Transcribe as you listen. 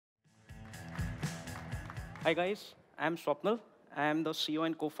Hi guys, I'm Swapnil. I'm the CEO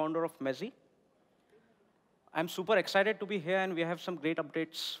and co-founder of Mezi. I'm super excited to be here and we have some great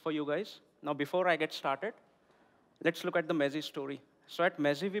updates for you guys. Now before I get started, let's look at the Mezi story. So at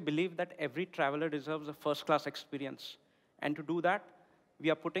Mezi, we believe that every traveler deserves a first-class experience. And to do that,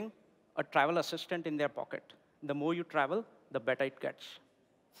 we are putting a travel assistant in their pocket. The more you travel, the better it gets.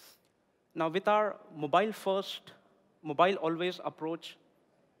 Now with our mobile-first, mobile-always approach,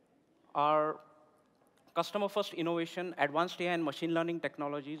 our customer-first innovation, advanced AI and machine learning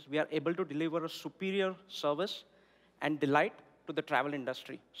technologies, we are able to deliver a superior service and delight to the travel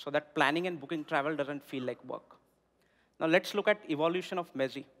industry so that planning and booking travel doesn't feel like work. Now let's look at evolution of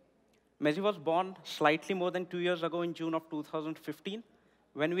Mezi. Mezi was born slightly more than 2 years ago in June of 2015.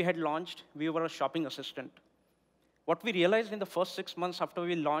 When we had launched, we were a shopping assistant. What we realized in the first 6 months after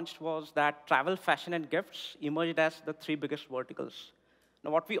we launched was that travel, fashion, and gifts emerged as the three biggest verticals. Now,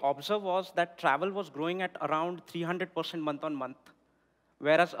 what we observed was that travel was growing at around 300% month on month,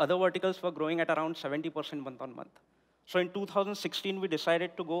 whereas other verticals were growing at around 70% month on month. So in 2016, we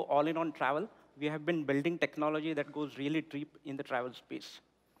decided to go all in on travel. We have been building technology that goes really deep in the travel space.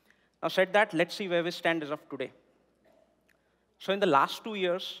 Now, said that, let's see where we stand as of today. So in the last 2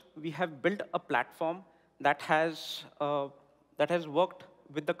 years, we have built a platform that has, worked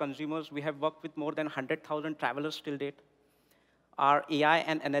with the consumers. We have worked with more than 100,000 travelers till date. Our AI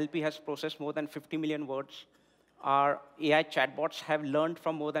and NLP has processed more than 50 million words. Our AI chatbots have learned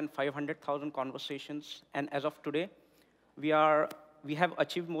from more than 500,000 conversations. And as of today, we have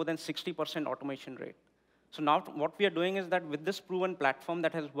achieved more than 60% automation rate. So now what we are doing is that with this proven platform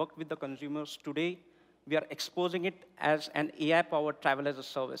that has worked with the consumers, today we are exposing it as an AI-powered travel as a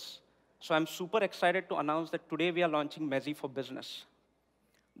service. So I'm super excited to announce that today we are launching Mezi for Business.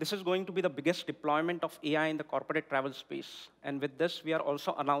 This is going to be the biggest deployment of AI in the corporate travel space. And with this, we are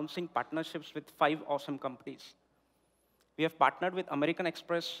also announcing partnerships with 5 awesome companies. We have partnered with American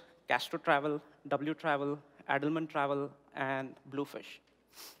Express, Castro Travel, W Travel, Adelman Travel, and Bluefish.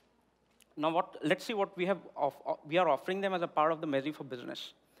 Now, let's see what we are offering them as a part of the Mezi for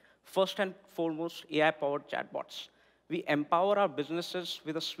Business. First and foremost, AI-powered chatbots. We empower our businesses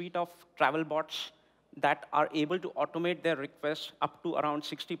with a suite of travel bots that are able to automate their requests up to around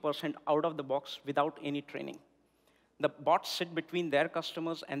 60% out of the box without any training. The bots sit between their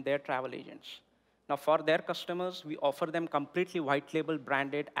customers and their travel agents. Now, for their customers, we offer them completely white label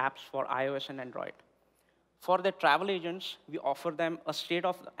branded apps for iOS and Android. For their travel agents, we offer them a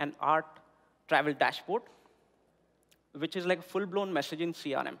state-of-the-art travel dashboard, which is like a full-blown messaging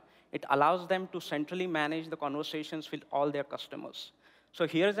CRM. It allows them to centrally manage the conversations with all their customers. So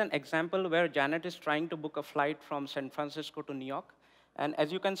here's an example where Janet is trying to book a flight from San Francisco to New York. And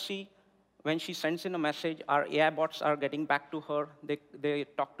as you can see, when she sends in a message, our AI bots are getting back to her. They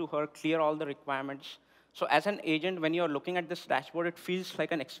talk to her, clear all the requirements. So as an agent, when you're looking at this dashboard, it feels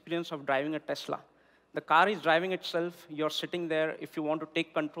like an experience of driving a Tesla. The car is driving itself. You're sitting there. If you want to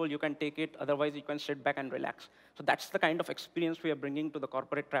take control, you can take it. Otherwise, you can sit back and relax. So that's the kind of experience we are bringing to the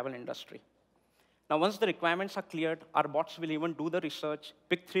corporate travel industry. Now, once the requirements are cleared, our bots will even do the research,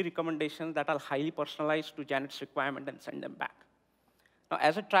 pick 3 recommendations that are highly personalized to Janet's requirement, and send them back. Now,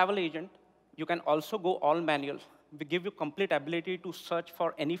 as a travel agent, you can also go all manual. We give you complete ability to search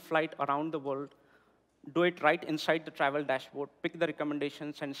for any flight around the world, do it right inside the travel dashboard, pick the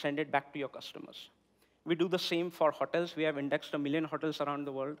recommendations, and send it back to your customers. We do the same for hotels. We have indexed 1 million hotels around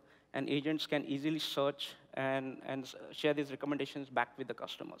the world, and agents can easily search and share these recommendations back with the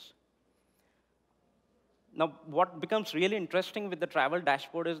customers. Now, what becomes really interesting with the travel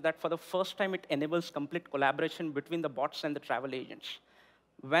dashboard is that for the first time, it enables complete collaboration between the bots and the travel agents.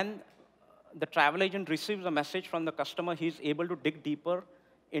 When the travel agent receives a message from the customer, he's able to dig deeper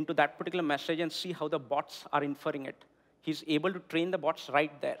into that particular message and see how the bots are inferring it. He's able to train the bots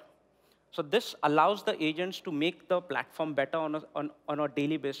right there. So this allows the agents to make the platform better on a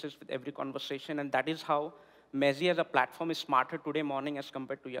daily basis with every conversation, and that is how Mezi as a platform is smarter today morning as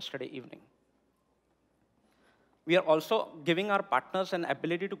compared to yesterday evening. We are also giving our partners an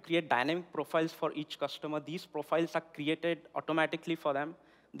ability to create dynamic profiles for each customer. These profiles are created automatically for them.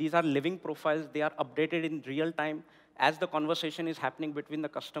 These are living profiles. They are updated in real time as the conversation is happening between the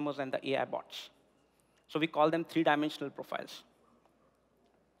customers and the AI bots. So we call them 3-dimensional profiles.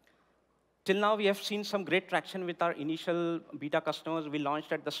 Till now, we have seen some great traction with our initial beta customers. We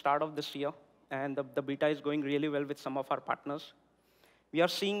launched at the start of this year, and the beta is going really well with some of our partners. We are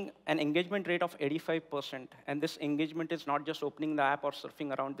seeing an engagement rate of 85%, and this engagement is not just opening the app or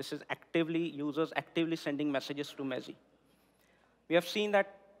surfing around. This is users actively sending messages to Mezi. We have seen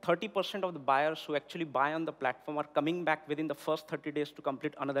that 30% of the buyers who actually buy on the platform are coming back within the first 30 days to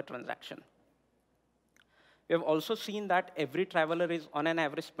complete another transaction. We have also seen that every traveler is, on an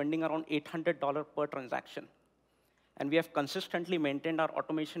average, spending around $800 per transaction. And we have consistently maintained our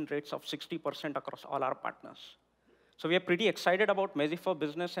automation rates of 60% across all our partners. So we are pretty excited about Mezi for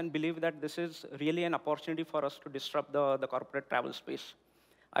Business and believe that this is really an opportunity for us to disrupt the corporate travel space.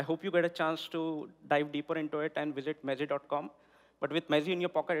 I hope you get a chance to dive deeper into it and visit Mezi.com. But with Mezi in your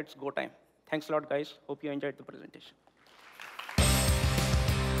pocket, it's go time. Thanks a lot, guys. Hope you enjoyed the presentation.